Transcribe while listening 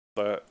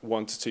the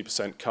 1 to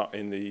 2% cut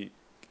in the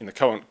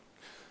current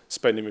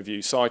spending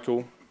review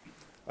cycle,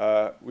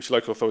 which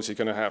local authorities are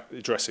going to have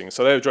addressing.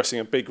 So they're addressing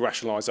a big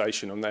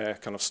rationalisation on their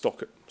kind of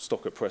stock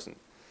at present.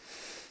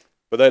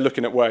 But they're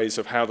looking at ways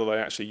of how do they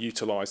actually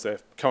utilise their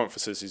current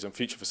facilities and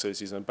future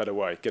facilities in a better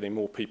way, getting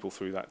more people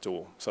through that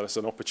door. So that's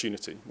an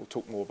opportunity. We'll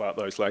talk more about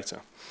those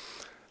later.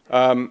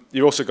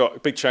 You've also got a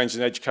big change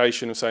in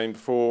education, I was saying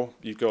before.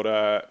 You've got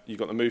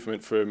the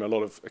movement from a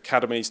lot of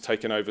academies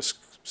taking over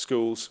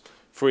schools,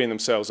 freeing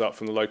themselves up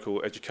from the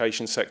local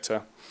education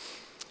sector.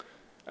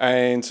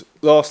 And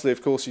lastly,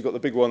 of course, you've got the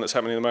big one that's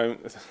happening at the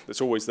moment,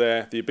 that's always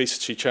there, the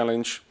obesity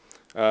challenge.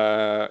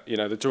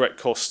 The direct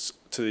costs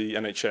to the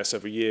NHS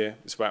every year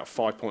is about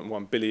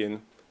 5.1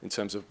 billion in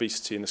terms of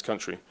obesity in this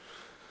country.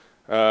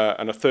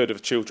 And a third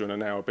of children are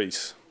now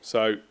obese.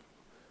 So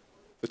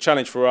the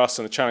challenge for us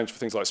and the challenge for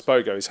things like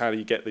Spogo is how do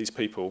you get these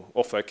people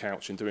off their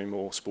couch and doing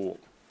more sport.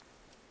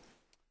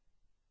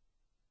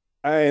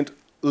 And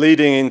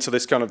leading into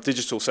this kind of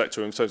digital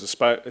sector in terms of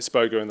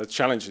Spogo and the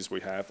challenges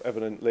we have,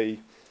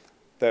 evidently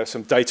there are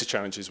some data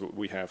challenges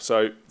we have.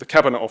 So the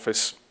Cabinet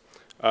Office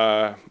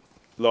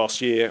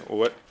last year,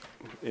 or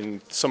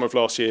in summer of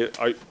last year,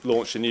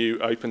 launched a new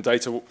open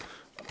data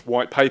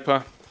white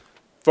paper,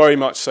 very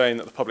much saying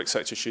that the public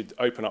sector should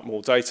open up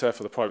more data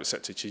for the private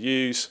sector to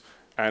use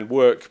and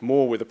work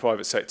more with the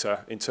private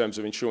sector in terms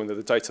of ensuring that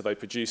the data they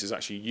produce is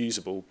actually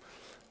usable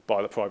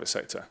by the private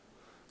sector.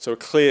 So a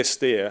clear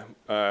steer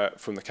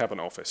from the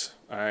Cabinet Office.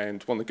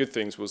 And one of the good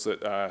things was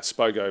that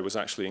Spogo was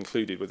actually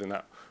included within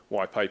that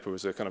white paper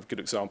as a kind of good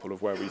example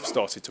of where we've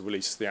started to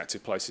release the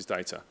active places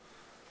data.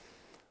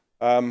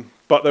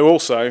 But they're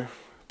also,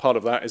 part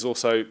of that is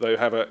also they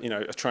have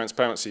a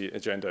transparency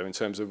agenda in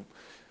terms of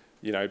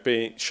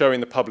showing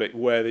the public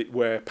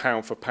where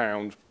pound for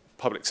pound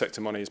public sector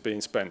money is being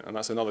spent, and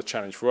that's another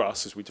challenge for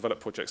us as we develop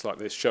projects like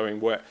this,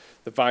 showing where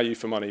the value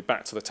for money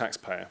back to the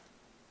taxpayer.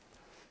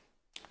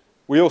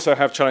 We also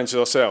have challenges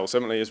ourselves.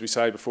 Evidently, as we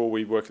say before,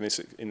 we work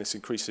in this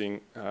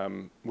increasing.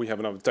 We have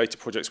a number of data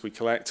projects we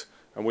collect,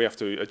 and we have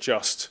to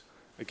adjust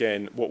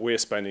again what we're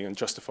spending and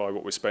justify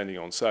what we're spending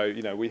on. So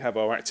we have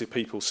our active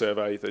people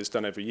survey that is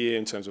done every year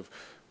in terms of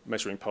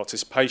measuring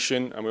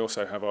participation, and we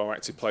also have our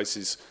active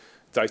places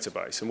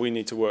database, and we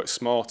need to work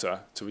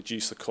smarter to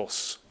reduce the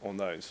costs on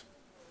those.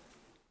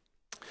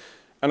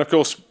 And of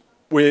course,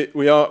 we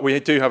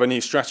do have a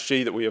new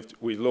strategy that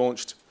we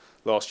launched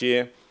last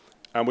year,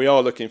 and we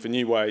are looking for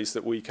new ways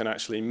that we can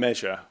actually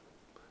measure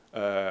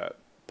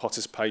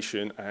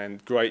participation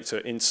and greater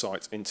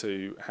insight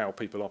into how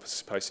people are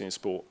participating in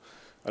sport,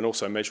 and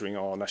also measuring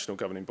our national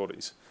governing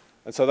bodies.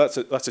 And so that's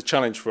a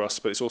challenge for us,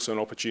 but it's also an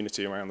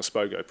opportunity around the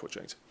Spogo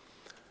project.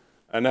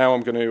 And now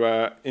I'm going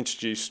to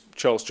introduce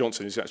Charles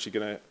Johnson, who's actually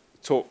going to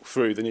talk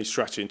through the new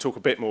strategy and talk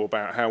a bit more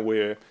about how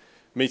we're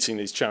meeting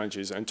these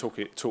challenges and talk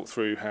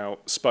through how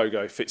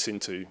Spogo fits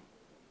into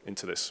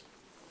this.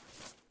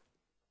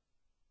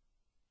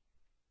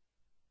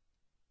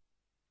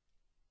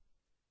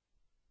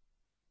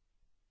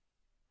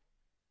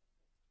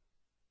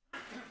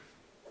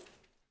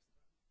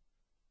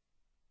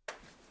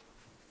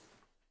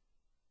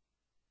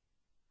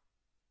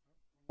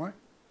 Why?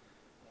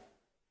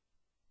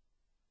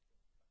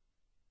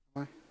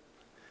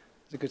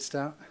 It's a good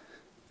start.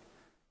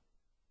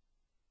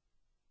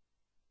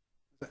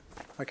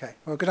 Okay,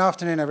 well, good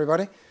afternoon,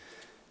 everybody.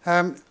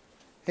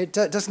 It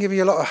doesn't give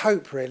you a lot of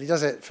hope, really,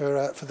 does it,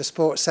 for the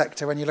sports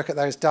sector when you look at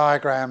those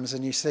diagrams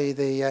and you see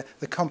the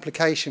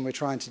complication we're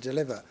trying to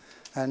deliver.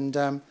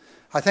 And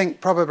I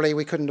think probably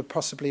we couldn't have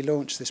possibly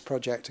launched this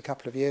project a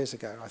couple of years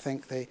ago. I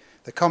think the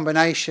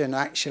combination,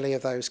 actually,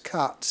 of those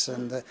cuts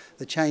and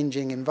the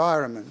changing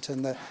environment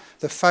and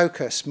the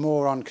focus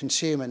more on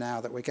consumer now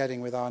that we're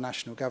getting with our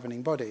national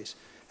governing bodies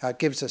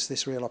gives us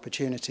this real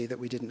opportunity that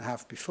we didn't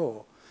have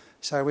before.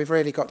 So we've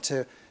really got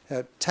to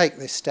take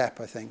this step,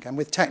 I think. And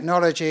with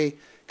technology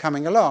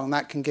coming along,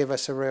 that can give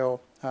us a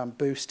real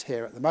boost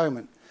here at the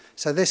moment.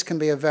 So this can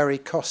be a very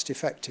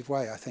cost-effective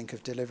way, I think,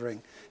 of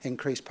delivering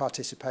increased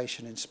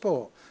participation in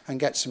sport and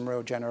get some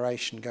real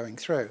generation going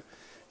through.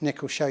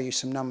 Nick will show you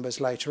some numbers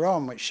later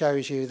on, which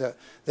shows you that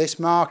this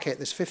market,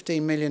 there's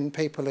 15 million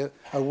people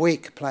a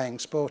week playing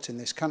sport in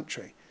this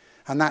country.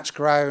 And that's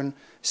grown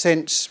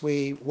since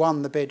we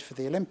won the bid for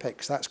the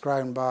Olympics. That's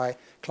grown by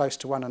close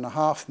to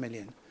 1.5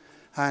 million.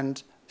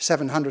 And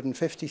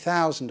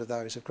 750,000 of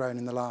those have grown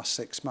in the last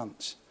 6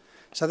 months.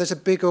 So there's a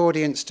big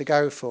audience to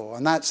go for,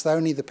 and that's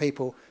only the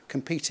people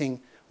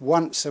competing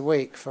once a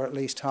week for at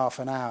least half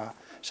an hour.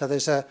 So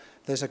there's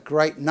a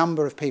great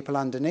number of people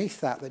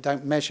underneath that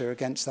don't measure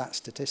against that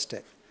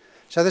statistic.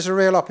 So there's a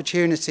real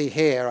opportunity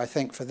here, I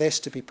think, for this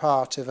to be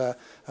part of a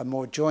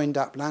more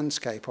joined-up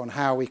landscape on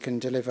how we can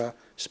deliver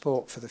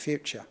sport for the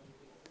future.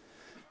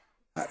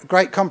 A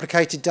great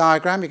complicated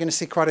diagram. You're going to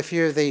see quite a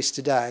few of these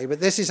today, but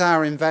this is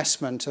our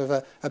investment of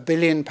 £1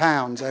 billion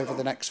over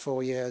the next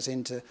 4 years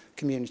into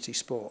community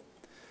sport.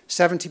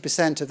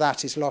 70% of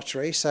that is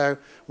lottery, so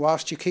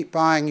whilst you keep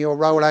buying your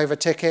rollover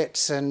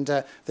tickets and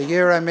the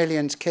Euro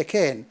millions kick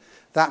in,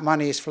 that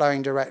money is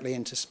flowing directly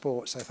into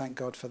sport, so thank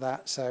God for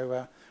that.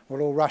 So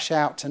will all rush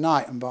out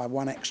tonight and buy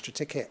one extra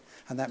ticket,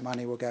 and that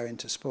money will go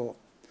into sport.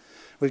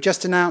 We've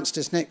just announced,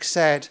 as Nick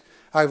said,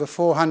 over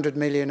 400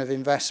 million of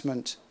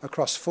investment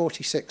across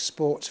 46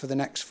 sports for the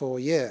next 4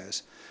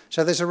 years.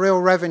 So there's a real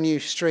revenue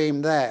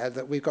stream there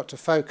that we've got to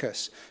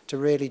focus to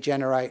really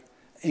generate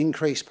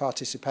increased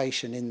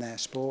participation in their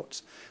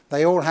sports.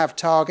 They all have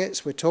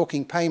targets. We're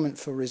talking payment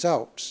for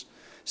results.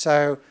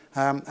 So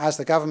as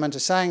the government are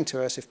saying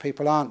to us, if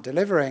people aren't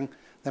delivering,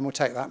 then we'll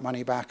take that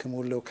money back and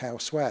we'll look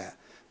elsewhere.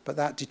 But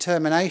that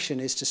determination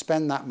is to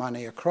spend that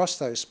money across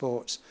those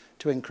sports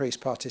to increase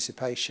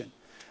participation.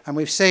 And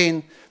we've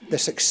seen the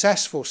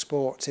successful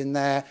sports in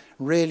there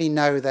really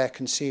know their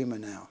consumer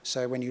now.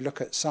 So when you look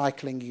at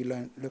cycling,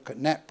 you look at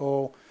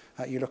netball,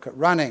 you look at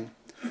running,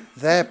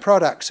 their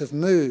products have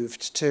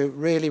moved to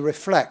really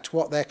reflect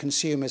what their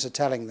consumers are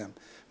telling them.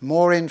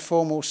 More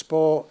informal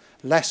sport,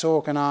 less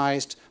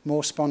organised,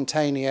 more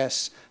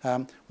spontaneous,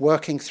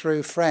 working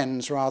through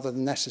friends rather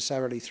than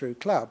necessarily through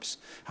clubs.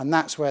 And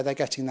that's where they're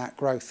getting that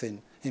growth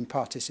in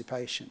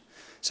participation.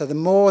 So the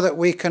more that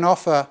we can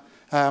offer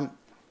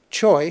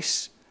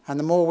choice, and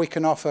the more we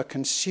can offer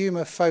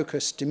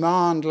consumer-focused,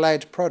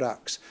 demand-led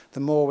products, the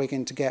more we're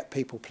going to get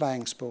people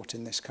playing sport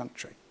in this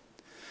country.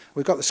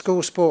 We've got the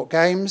school sport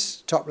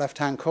games, top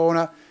left-hand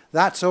corner.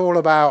 That's all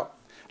about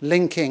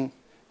linking.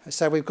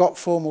 So we've got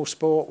formal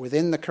sport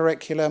within the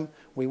curriculum.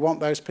 We want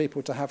those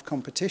people to have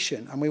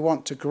competition, and we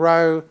want to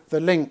grow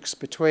the links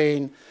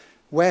between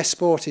where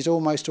sport is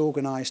almost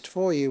organised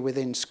for you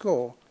within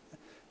school,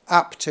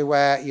 up to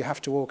where you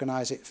have to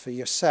organise it for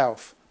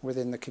yourself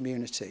within the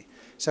community.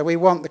 So we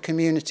want the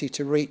community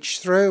to reach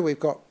through. We've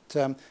got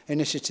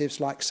initiatives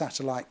like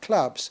satellite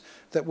clubs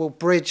that will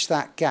bridge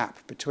that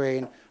gap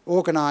between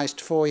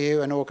organised for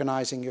you and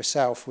organising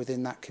yourself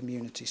within that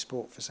community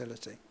sport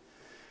facility.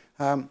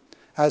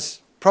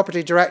 As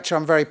property director,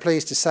 I'm very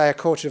pleased to say a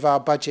quarter of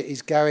our budget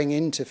is going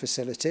into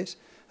facilities.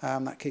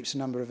 That keeps a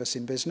number of us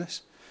in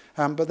business.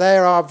 But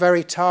there are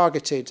very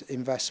targeted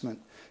investment,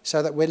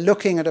 so that we're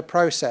looking at a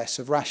process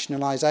of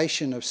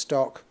rationalisation of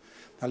stock.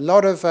 A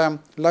lot of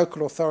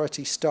local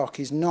authority stock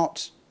is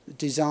not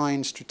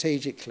designed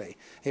strategically.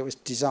 It was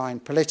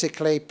designed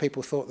politically.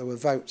 People thought there were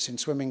votes in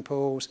swimming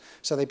pools,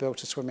 so they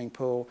built a swimming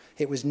pool.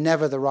 It was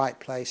never the right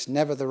place,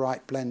 never the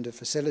right blend of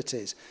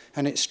facilities,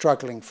 and it's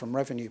struggling from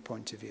revenue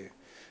point of view.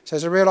 So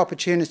there's a real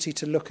opportunity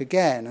to look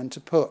again and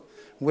to put,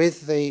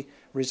 with the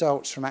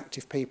results from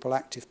Active People,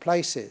 Active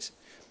Places,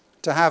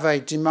 to have a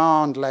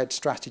demand-led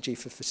strategy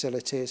for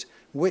facilities,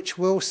 which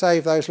will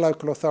save those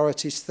local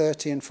authorities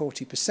 30 and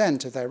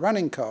 40% of their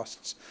running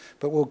costs,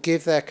 but will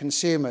give their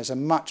consumers a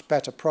much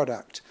better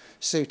product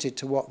suited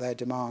to what their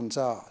demands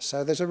are.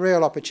 So there's a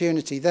real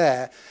opportunity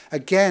there.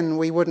 Again,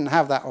 we wouldn't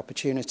have that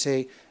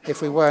opportunity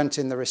if we weren't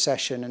in the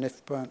recession and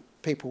if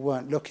people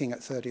weren't looking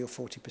at 30 or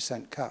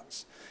 40%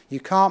 cuts. You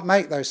can't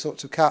make those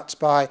sorts of cuts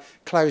by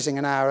closing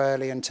an hour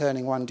early and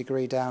turning 1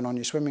 degree down on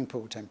your swimming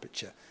pool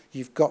temperature.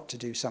 You've got to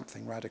do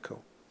something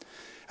radical.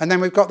 And then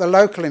we've got the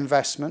local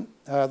investment.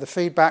 The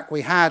feedback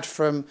we had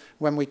from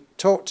when we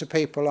talked to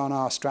people on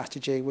our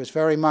strategy was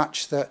very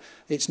much that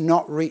it's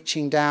not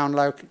reaching down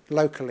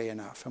locally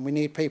enough, and we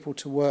need people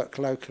to work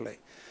locally.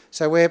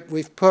 So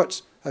we've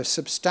put a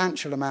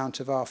substantial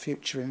amount of our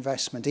future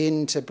investment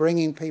into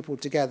bringing people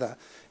together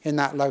in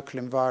that local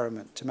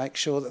environment to make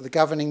sure that the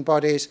governing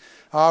bodies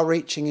are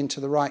reaching into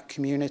the right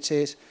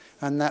communities,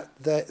 and that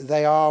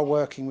they are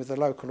working with the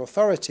local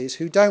authorities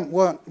who don't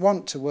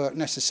want to work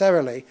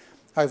necessarily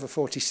over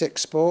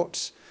 46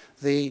 sports.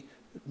 The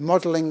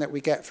modelling that we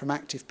get from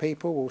Active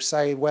People will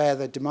say where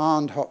the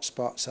demand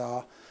hotspots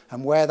are,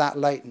 and where that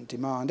latent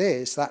demand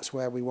is, that's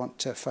where we want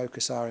to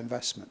focus our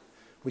investment.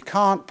 We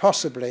can't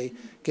possibly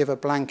give a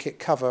blanket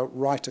cover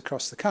right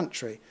across the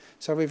country,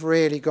 so we've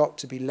really got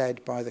to be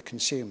led by the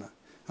consumer.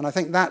 And I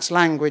think that's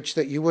language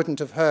that you wouldn't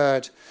have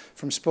heard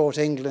from Sport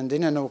England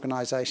in an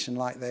organisation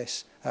like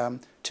this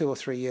 2 or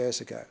 3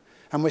 years ago.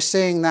 And we're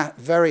seeing that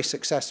very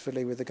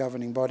successfully with the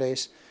governing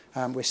bodies.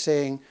 We're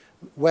seeing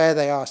where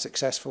they are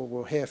successful.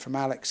 We'll hear from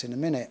Alex in a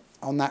minute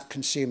on that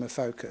consumer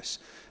focus.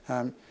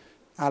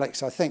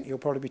 Alex, I think you'll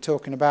probably be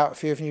talking about a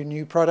few of your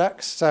new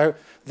products. So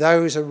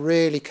those are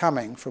really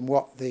coming from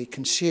what the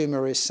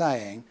consumer is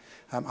saying.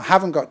 I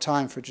haven't got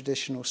time for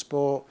traditional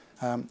sport.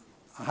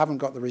 I haven't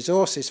got the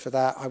resources for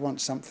that. I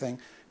want something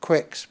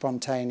quick,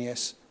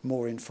 spontaneous,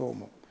 more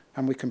informal.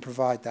 And we can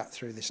provide that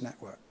through this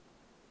network.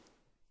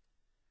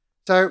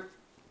 So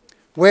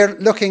we're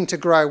looking to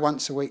grow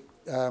once a week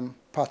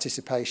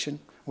participation.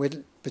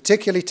 We're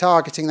particularly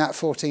targeting that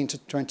 14 to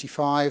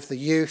 25, the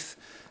youth,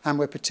 and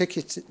we're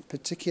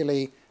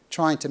particularly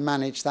trying to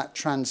manage that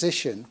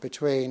transition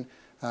between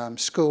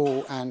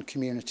school and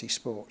community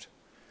sport.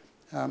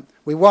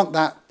 We want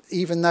that,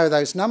 even though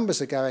those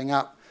numbers are going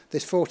up,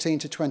 this 14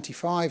 to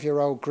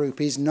 25-year-old group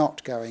is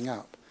not going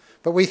up.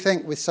 But we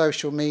think with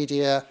social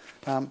media,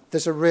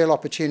 there's a real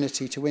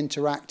opportunity to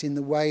interact in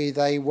the way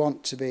they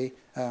want to be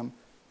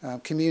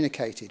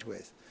communicated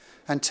with.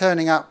 And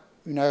turning up,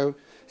 you know,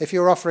 If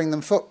you're offering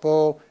them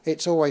football,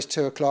 it's always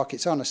 2 o'clock,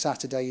 it's on a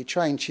Saturday, you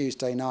train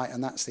Tuesday night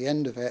and that's the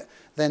end of it,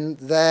 then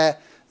their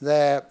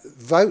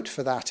vote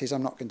for that is,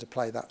 I'm not going to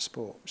play that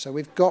sport. So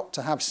we've got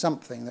to have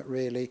something that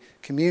really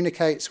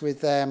communicates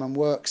with them and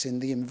works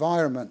in the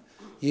environment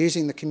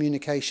using the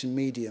communication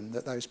medium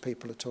that those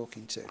people are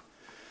talking to.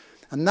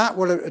 And that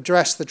will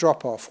address the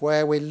drop-off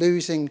where we're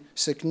losing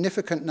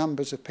significant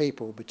numbers of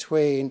people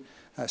between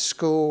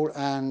school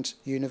and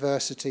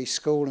university,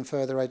 school and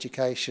further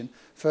education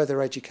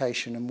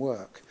and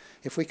work.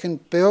 If we can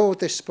build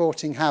this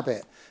sporting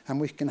habit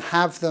and we can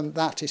have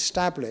that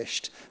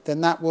established,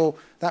 then that will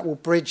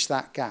bridge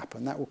that gap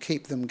and that will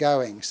keep them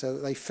going so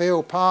that they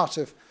feel part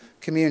of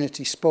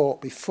community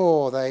sport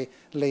before they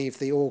leave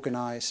the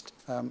organised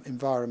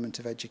environment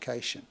of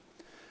education.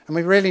 And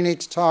we really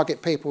need to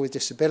target people with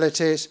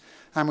disabilities,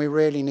 and we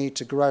really need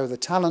to grow the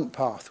talent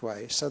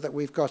pathway so that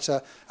we've got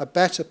a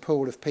better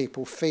pool of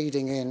people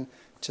feeding in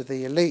to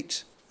the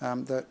elite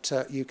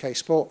that UK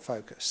sport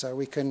focus. So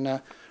we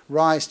can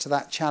rise to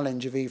that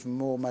challenge of even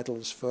more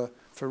medals for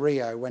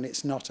Rio when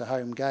it's not a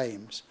home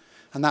games.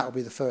 And that will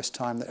be the first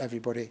time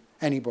that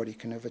anybody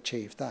can have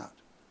achieved that.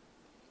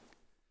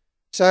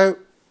 So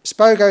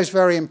spogo is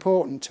very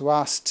important to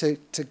us to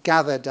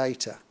gather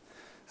data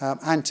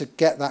and to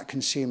get that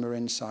consumer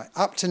insight.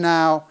 Up to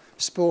now,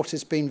 sport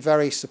has been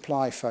very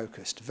supply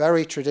focused,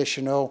 very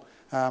traditional.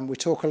 We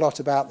talk a lot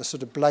about the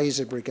sort of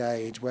Blazer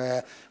Brigade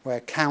where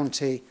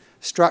county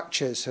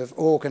structures have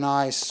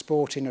organised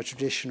sport in a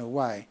traditional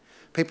way.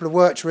 People have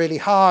worked really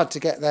hard to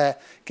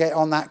get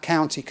on that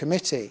county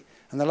committee,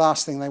 and the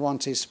last thing they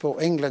want is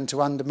Sport England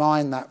to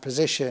undermine that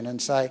position and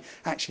say,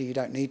 actually you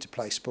don't need to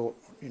play sport,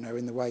 you know,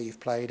 in the way you've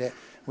played it.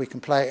 We can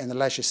play it in the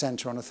leisure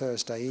centre on a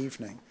Thursday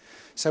evening.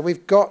 So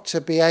we've got to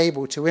be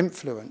able to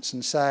influence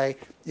and say,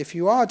 if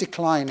you are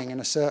declining in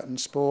a certain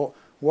sport,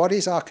 what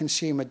is our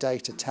consumer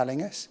data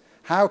telling us?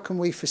 How can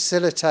we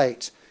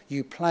facilitate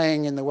you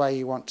playing in the way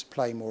you want to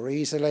play more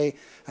easily?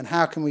 And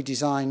how can we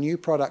design new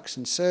products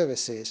and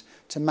services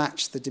to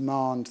match the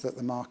demand that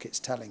the market's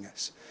telling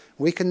us?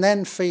 We can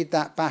then feed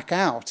that back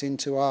out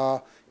into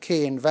our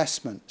key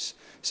investments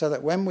so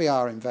that when we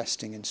are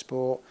investing in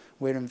sport,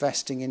 we're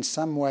investing in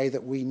some way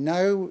that we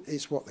know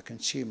is what the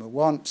consumer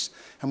wants,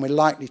 and we're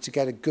likely to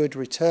get a good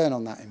return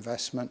on that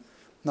investment,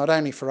 not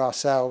only for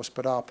ourselves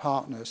but our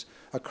partners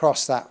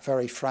across that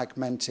very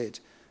fragmented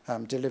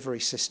delivery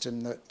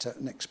system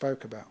that Nick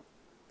spoke about.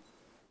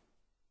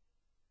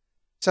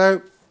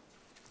 So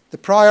the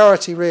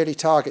priority really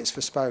targets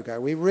for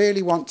spogo. We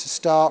really want to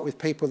start with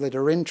people that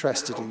are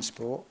interested in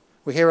sport.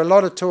 We hear a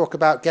lot of talk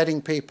about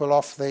getting people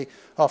off the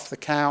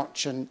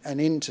couch and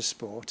into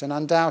sport, and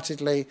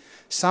undoubtedly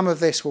some of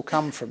this will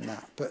come from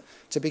that. But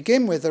to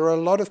begin with, there are a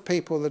lot of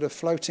people that are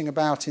floating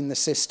about in the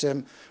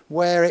system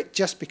where it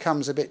just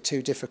becomes a bit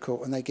too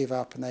difficult and they give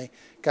up and they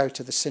go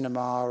to the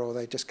cinema or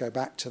they just go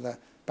back to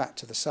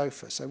the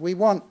sofa. So we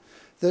want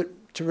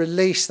to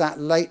release that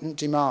latent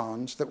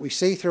demand that we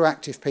see through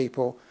active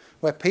people,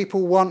 where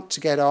people want to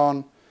get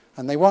on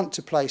and they want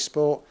to play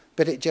sport,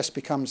 but it just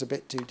becomes a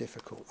bit too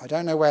difficult. I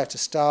don't know where to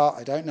start.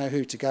 I don't know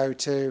who to go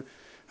to.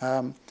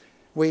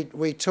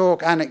 We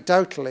talk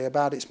anecdotally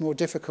about it's more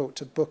difficult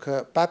to book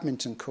a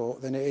badminton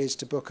court than it is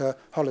to book a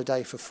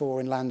holiday for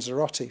 4 in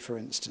Lanzarote, for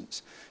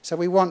instance. So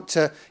we want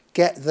to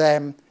get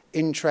them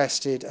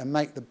interested and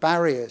make the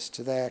barriers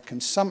to their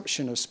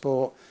consumption of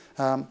sport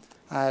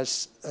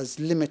as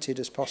limited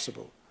as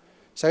possible.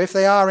 So if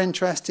they are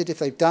interested, if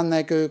they've done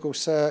their Google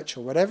search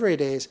or whatever it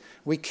is,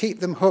 we keep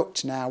them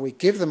hooked now. We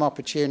give them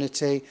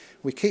opportunity.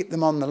 We keep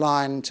them on the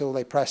line until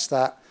they press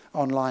that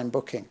online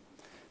booking.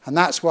 And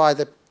that's why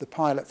the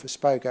pilot for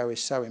spogo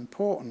is so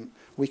important.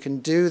 We can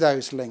do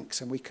those links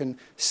and we can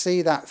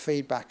see that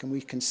feedback and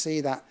we can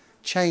see that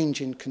change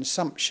in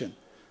consumption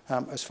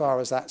as far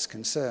as that's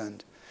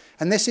concerned.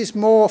 And this is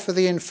more for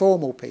the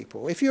informal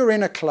people. If you're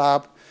in a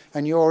club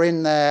and you're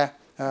in there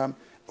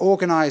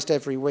organised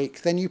every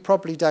week, then you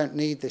probably don't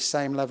need this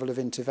same level of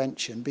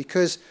intervention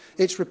because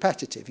it's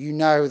repetitive. You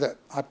know that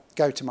I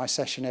go to my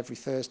session every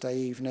Thursday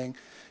evening.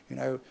 You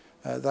know,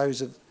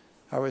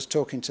 I was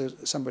talking to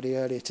somebody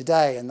earlier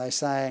today and they're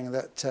saying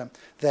that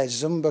their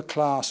Zumba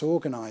class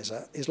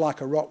organiser is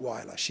like a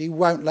Rottweiler. She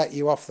won't let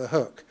you off the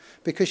hook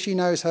because she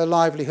knows her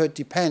livelihood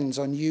depends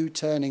on you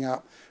turning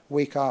up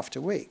week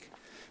after week.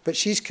 But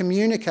she's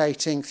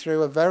communicating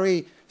through a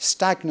very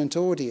stagnant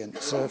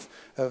audience of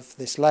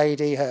this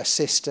lady, her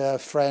sister,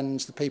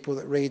 friends, the people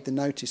that read the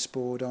notice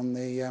board on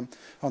the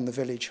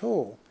village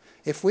hall.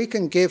 If we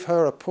can give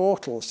her a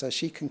portal so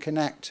she can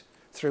connect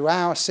through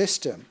our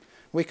system,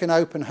 we can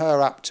open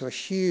her up to a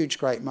huge,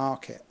 great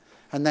market.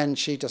 And then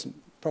she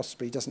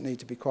possibly doesn't need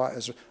to be quite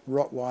as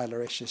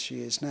Rottweiler-ish as she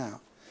is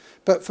now.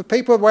 But for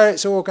people where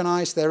it's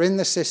organised, they're in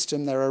the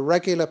system, they're a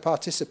regular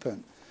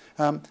participant,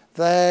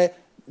 they're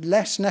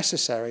less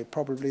necessary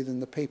probably than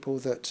the people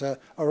that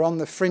are on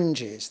the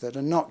fringes, that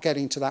are not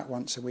getting to that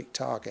once-a-week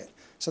target.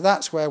 So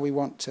that's where we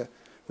want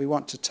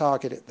to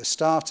target at the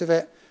start of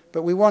it,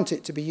 but we want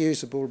it to be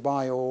usable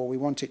by all. We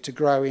want it to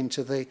grow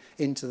into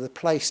the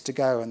place to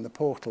go and the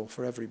portal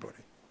for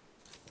everybody.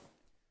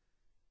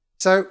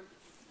 So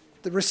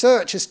the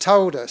research has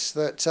told us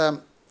that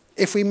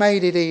if we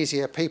made it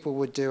easier, people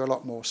would do a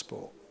lot more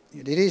sport.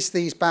 It is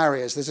these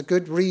barriers. There's a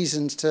good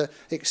reasons to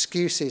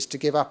excuses to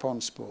give up on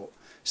sport.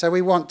 So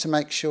we want to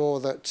make sure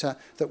that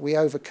that we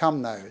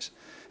overcome those.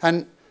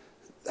 And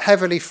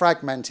heavily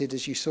fragmented,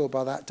 as you saw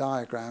by that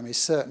diagram, is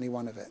certainly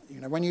one of it.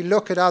 You know, when you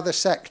look at other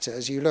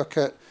sectors, you look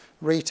at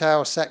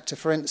retail sector,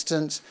 for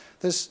instance,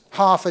 there's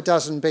half a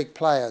dozen big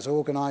players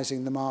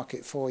organising the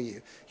market for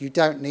you. You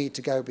don't need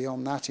to go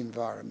beyond that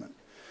environment.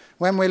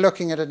 When we're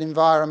looking at an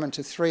environment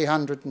of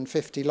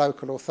 350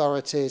 local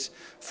authorities,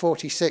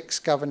 46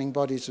 governing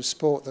bodies of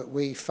sport that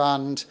we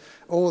fund,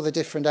 all the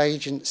different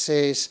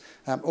agencies,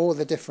 all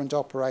the different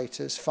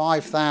operators,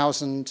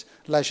 5,000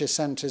 leisure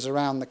centres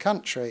around the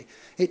country,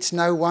 it's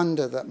no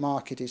wonder that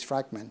market is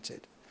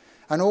fragmented.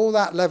 And all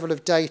that level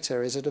of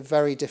data is at a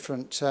very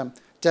different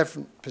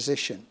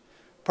position.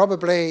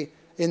 Probably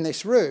in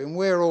this room,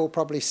 we're all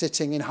probably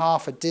sitting in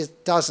half a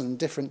dozen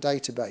different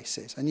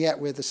databases, and yet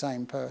we're the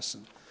same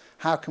person.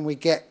 How can we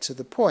get to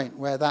the point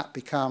where that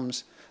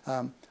becomes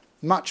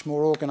much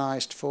more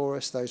organised for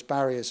us, those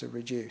barriers are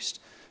reduced,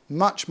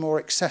 much more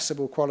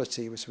accessible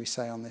quality, as we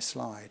say on this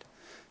slide.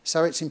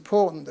 So it's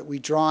important that we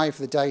drive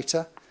the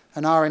data,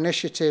 and our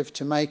initiative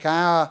to make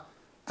our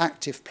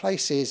active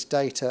places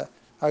data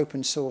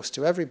open source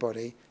to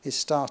everybody is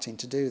starting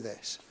to do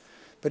this.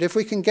 But if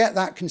we can get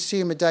that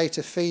consumer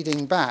data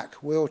feeding back,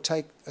 we'll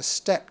take a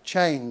step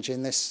change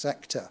in this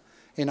sector,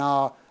 in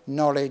our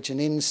knowledge and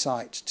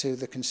insight to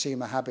the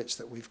consumer habits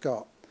that we've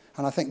got.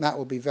 And I think that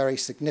will be very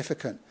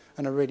significant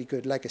and a really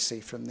good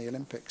legacy from the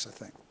Olympics, I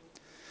think.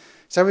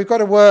 So we've got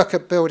to work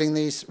at building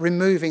these,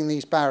 removing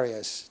these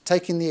barriers,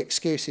 taking the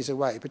excuses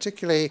away,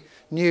 particularly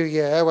New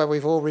Year, where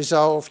we've all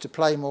resolved to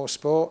play more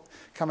sport.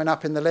 Coming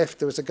up in the lift,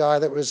 there was a guy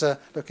that was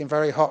looking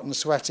very hot and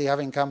sweaty,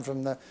 having come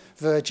from the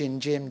Virgin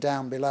gym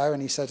down below,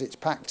 and he said it's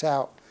packed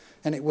out,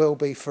 and it will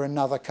be for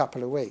another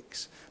couple of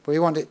weeks. But we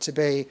want it to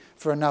be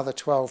for another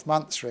 12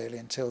 months, really,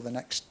 until the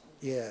next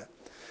year.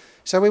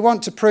 So we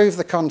want to prove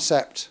the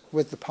concept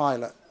with the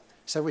pilot.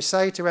 So we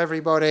say to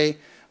everybody,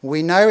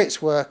 we know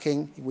it's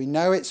working, we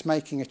know it's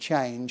making a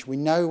change, we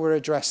know we're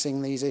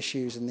addressing these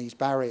issues and these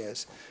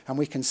barriers, and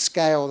we can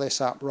scale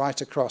this up right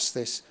across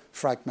this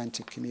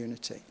fragmented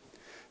community.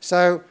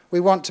 So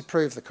we want to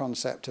prove the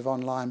concept of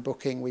online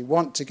booking. We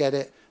want to get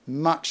it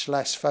much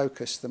less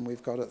focused than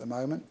we've got at the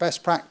moment.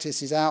 Best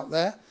practice is out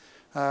there.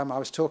 I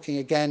was talking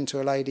again to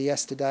a lady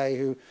yesterday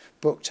who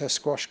booked her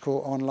squash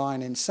court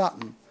online in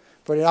Sutton.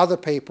 But in other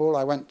people,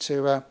 I went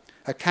to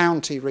a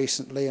county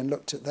recently and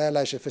looked at their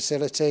leisure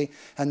facility,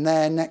 and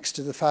there next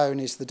to the phone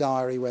is the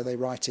diary where they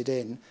write it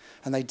in,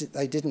 and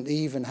they didn't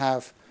even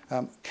have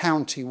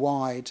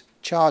county-wide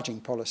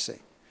charging policy.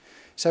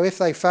 So if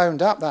they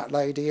phoned up that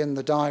lady and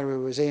the diary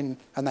was in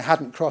and they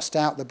hadn't crossed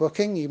out the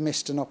booking, you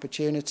missed an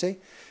opportunity.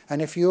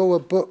 And if you were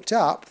booked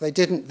up, they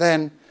didn't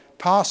then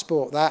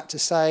passport that to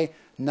say,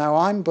 no,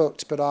 I'm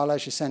booked, but our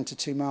leisure centre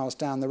 2 miles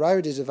down the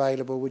road is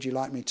available. Would you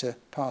like me to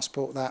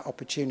passport that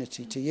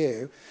opportunity to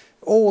you?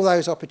 All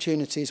those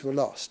opportunities were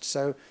lost.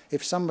 So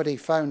if somebody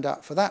phoned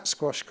up for that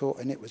squash court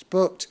and it was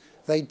booked,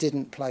 they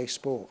didn't play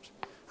sport.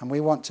 And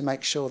we want to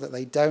make sure that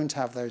they don't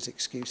have those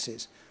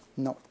excuses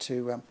not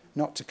to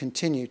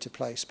continue to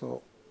play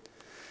sport.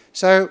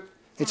 So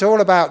it's all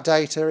about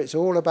data. It's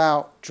all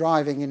about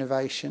driving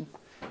innovation.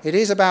 It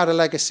is about a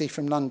legacy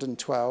from London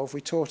 12. We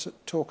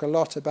talk a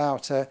lot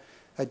about a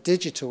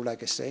digital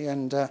legacy,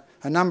 and a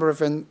number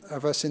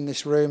of us in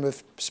this room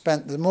have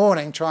spent the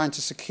morning trying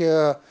to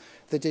secure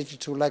the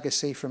digital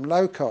legacy from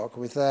LOCOG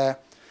with their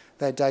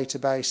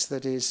database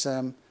that is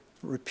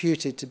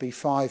reputed to be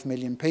 5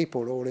 million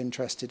people all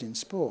interested in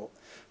sport.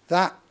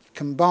 That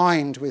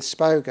combined with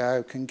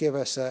spogo can give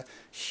us a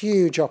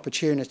huge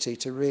opportunity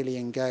to really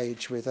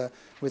engage with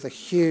a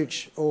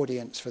huge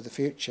audience for the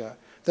future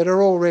that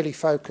are all really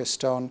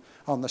focused on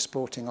the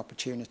sporting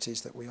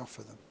opportunities that we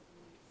offer them.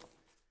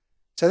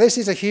 So this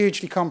is a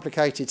hugely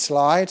complicated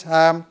slide,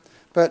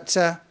 but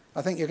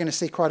I think you're going to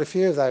see quite a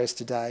few of those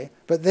today.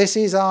 But this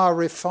is our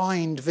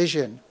refined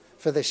vision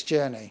for this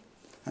journey.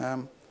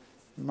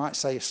 We might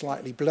say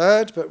slightly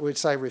blurred, but we'd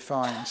say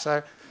refined.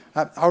 So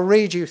I'll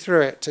read you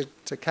through it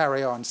to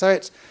carry on. So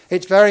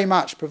it's very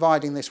much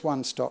providing this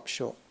one-stop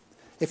shop.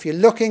 If you're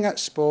looking at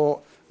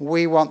sport,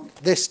 we want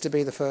this to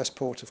be the first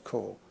port of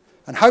call.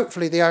 And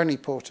hopefully the only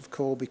port of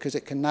call, because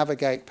it can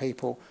navigate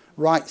people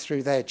right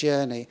through their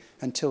journey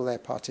until they're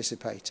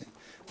participating.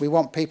 We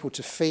want people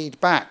to feed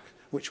back,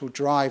 which will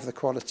drive the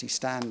quality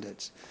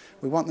standards.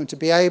 We want them to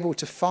be able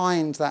to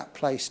find that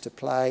place to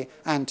play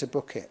and to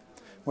book it,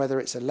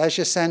 whether it's a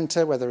leisure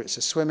centre, whether it's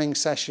a swimming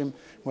session,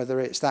 whether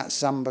it's that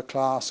Zumba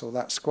class or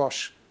that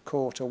squash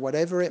court or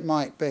whatever it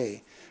might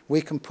be.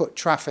 We can put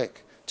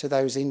traffic to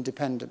those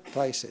independent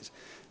places.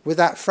 With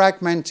that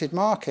fragmented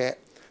market,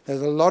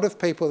 there's a lot of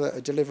people that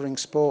are delivering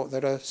sport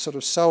that are sort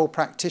of sole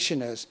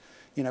practitioners,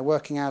 you know,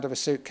 working out of a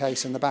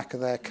suitcase in the back of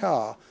their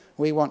car.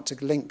 We want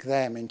to link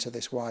them into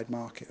this wide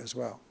market as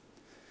well.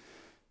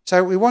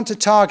 So we want to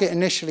target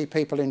initially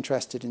people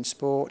interested in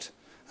sport.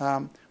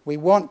 We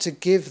want to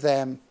give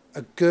them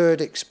a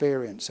good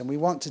experience, and we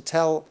want to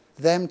tell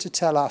them to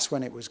tell us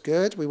when it was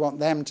good. We want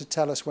them to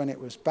tell us when it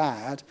was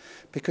bad,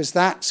 because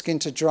that's going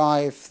to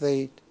drive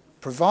the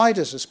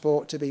providers of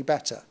sport to be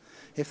better.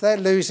 If they're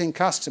losing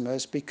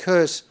customers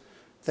because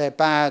they're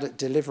bad at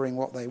delivering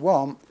what they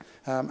want,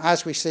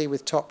 as we see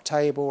with Top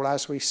Table,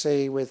 as we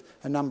see with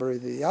a number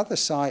of the other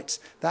sites,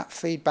 that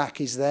feedback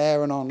is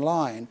there and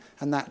online,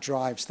 and that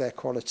drives their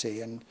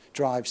quality and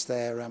drives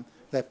their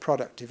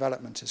product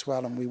development as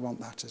well, and we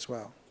want that as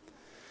well.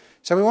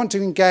 So we want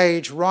to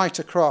engage right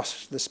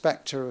across the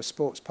spectre of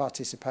sports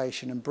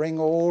participation and bring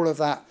all of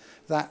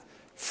that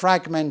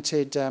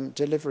fragmented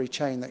delivery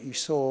chain that you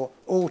saw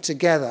all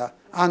together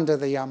under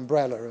the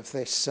umbrella of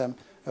this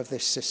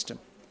system.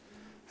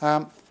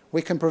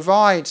 We can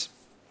provide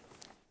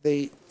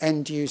the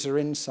end user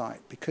insight,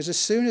 because as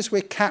soon as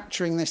we're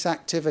capturing this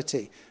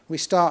activity, we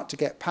start to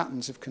get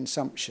patterns of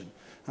consumption,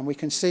 and we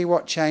can see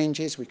what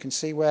changes, we can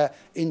see where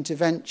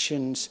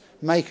interventions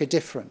make a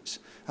difference,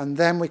 and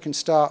then we can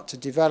start to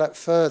develop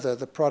further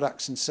the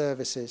products and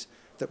services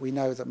that we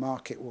know the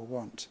market will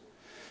want.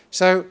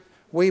 So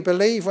we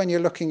believe when you're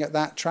looking at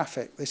that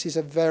traffic, this is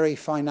a very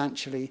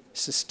financially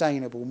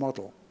sustainable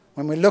model.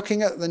 When we're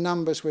looking at the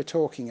numbers we're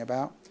talking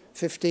about,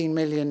 15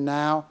 million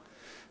now,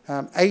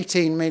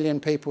 18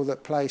 million people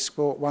that play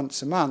sport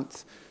once a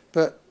month,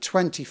 but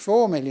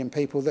 24 million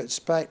people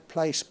that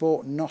play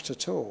sport not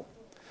at all.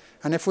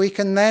 And if we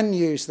can then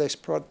use this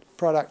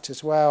product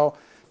as well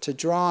to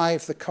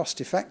drive the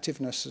cost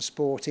effectiveness of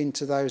sport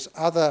into those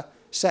other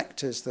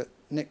sectors that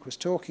Nick was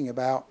talking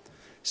about,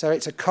 so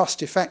it's a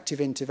cost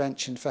effective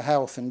intervention for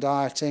health and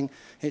dieting,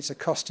 it's a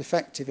cost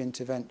effective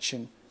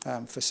intervention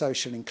for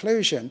social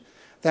inclusion,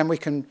 then we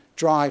can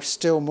drive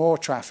still more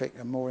traffic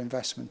and more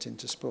investment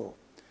into sport.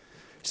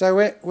 So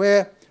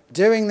we're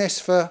doing this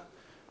for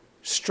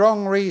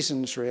strong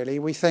reasons, really.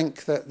 We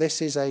think that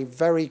this is a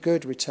very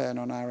good return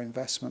on our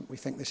investment. We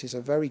think this is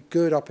a very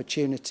good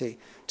opportunity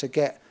to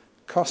get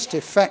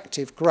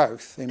cost-effective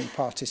growth in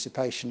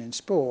participation in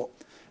sport.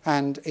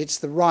 And it's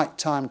the right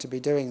time to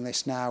be doing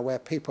this now, where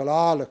people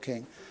are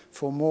looking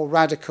for more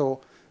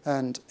radical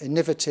and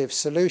innovative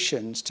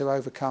solutions to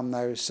overcome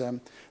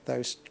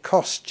those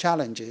cost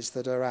challenges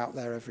that are out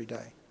there every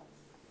day.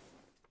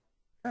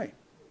 Okay,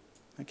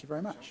 thank you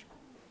very much.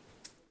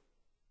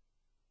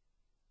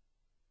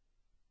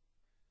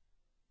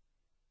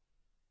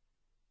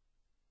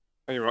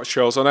 Thank you very much,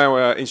 Charles. I'll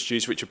now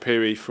introduce Richard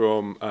Peary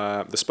from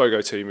the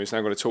Spogo team, who's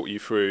now going to talk you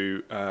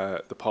through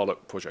the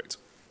pilot project.